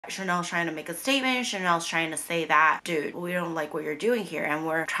Chanel's trying to make a statement. Chanel's trying to say that, dude, we don't like what you're doing here, and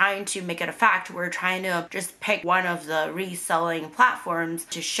we're trying to make it a fact. We're trying to just pick one of the reselling platforms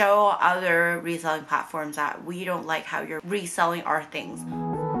to show other reselling platforms that we don't like how you're reselling our things.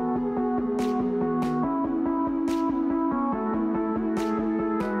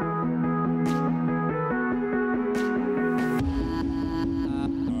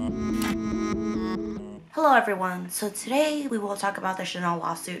 Hello everyone, so today we will talk about the Chanel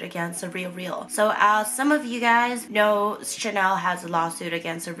lawsuit against The RealReal. So as some of you guys know, Chanel has a lawsuit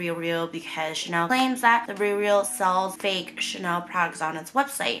against The RealReal because Chanel claims that The RealReal sells fake Chanel products on its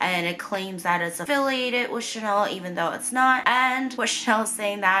website, and it claims that it's affiliated with Chanel even though it's not. And what Chanel is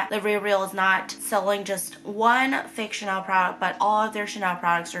saying that The RealReal is not selling just one fake Chanel product, but all of their Chanel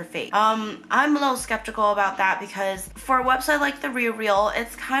products are fake. I'm a little skeptical about that because for a website like The RealReal,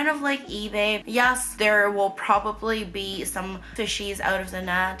 it's kind of like eBay. Yes, there will probably be some fishies out of the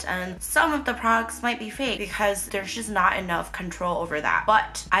net, and some of the products might be fake because there's just not enough control over that.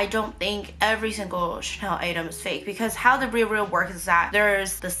 But I don't think every single Chanel item is fake, because how The RealReal works is that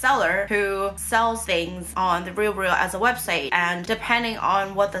there's the seller who sells things on The RealReal as a website, and depending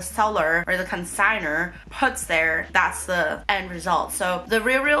on what the seller or the consignor puts there, that's the end result. So The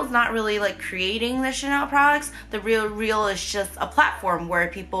RealReal is not really like creating the Chanel products. The RealReal is just a platform where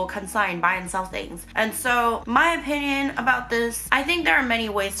people consign, buy and sell things. And so my opinion about this, I think there are many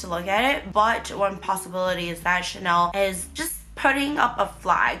ways to look at it, but one possibility is that Chanel is just putting up a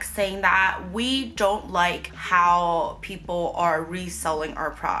flag saying that we don't like how people are reselling our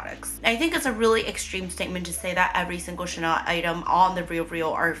products. I think it's a really extreme statement to say that every single Chanel item on The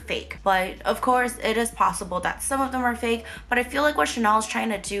RealReal are fake. But of course, it is possible that some of them are fake, but I feel like what Chanel is trying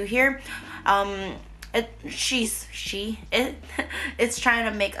to do here, it's trying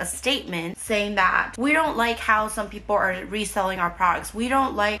to make a statement saying that we don't like how some people are reselling our products. We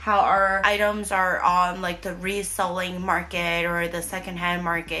don't like how our items are on like the reselling market or the secondhand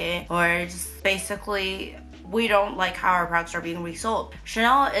market, or just basically we don't like how our products are being resold.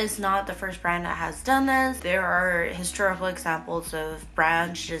 Chanel is not the first brand that has done this. There are historical examples of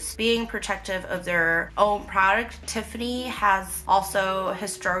brands just being protective of their own product. Tiffany has also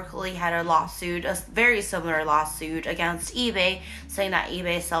historically had a lawsuit, a very similar lawsuit against eBay, saying that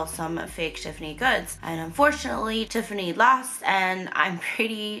eBay sells some fake Tiffany goods. And unfortunately, Tiffany lost, and I'm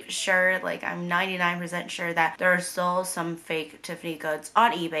pretty sure, like I'm 99% sure that there are still some fake Tiffany goods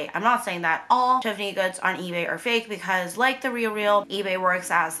on eBay. I'm not saying that all Tiffany goods on eBay are fake, because like The RealReal, eBay works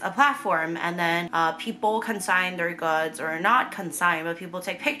as a platform, and then people consign their goods, or not consign, but people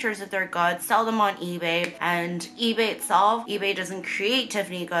take pictures of their goods, sell them on eBay. And eBay itself, eBay doesn't create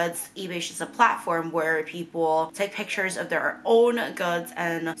Tiffany goods. eBay is just a platform where people take pictures of their own goods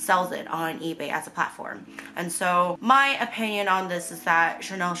and sells it on eBay as a platform. And so my opinion on this is that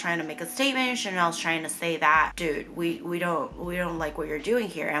Chanel's trying to make a statement. Chanel's trying to say that, dude, we don't like what you're doing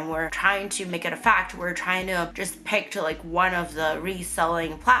here, and we're trying to make it a fact. We're trying to just pick to like one of the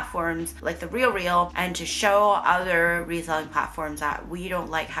reselling platforms like The RealReal, and to show other reselling platforms that we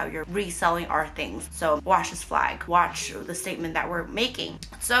don't like how you're reselling our things. So watch this flag, watch the statement that we're making.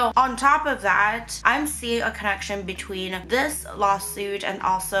 So on top of that, I'm seeing a connection between this lawsuit and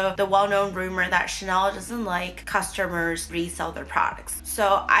also the well-known rumor that Chanel doesn't like customers resell their products.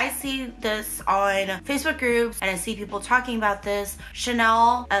 So I see this on Facebook groups, and I see people talking about this.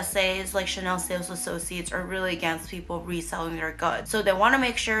 Chanel SAs, like Chanel sales associates, are really against people reselling their goods. So they want to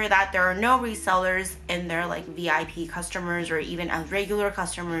make sure that there are no resellers in their like VIP customers, or even as regular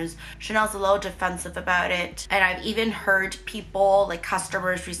customers. Chanel's a little defensive about it, and I've even heard people, like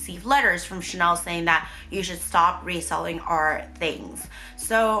customers, receive letters from Chanel saying that you should stop reselling our things.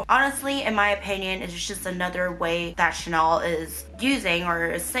 So honestly, in my opinion, it's just another way that Chanel is using or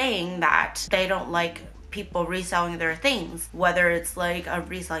is saying that they don't like people reselling their things, whether it's like a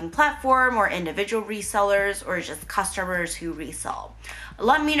reselling platform or individual resellers or just customers who resell.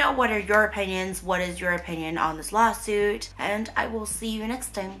 Let me know what are your opinions, what is your opinion on this lawsuit, and I will see you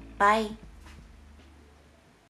next time. Bye.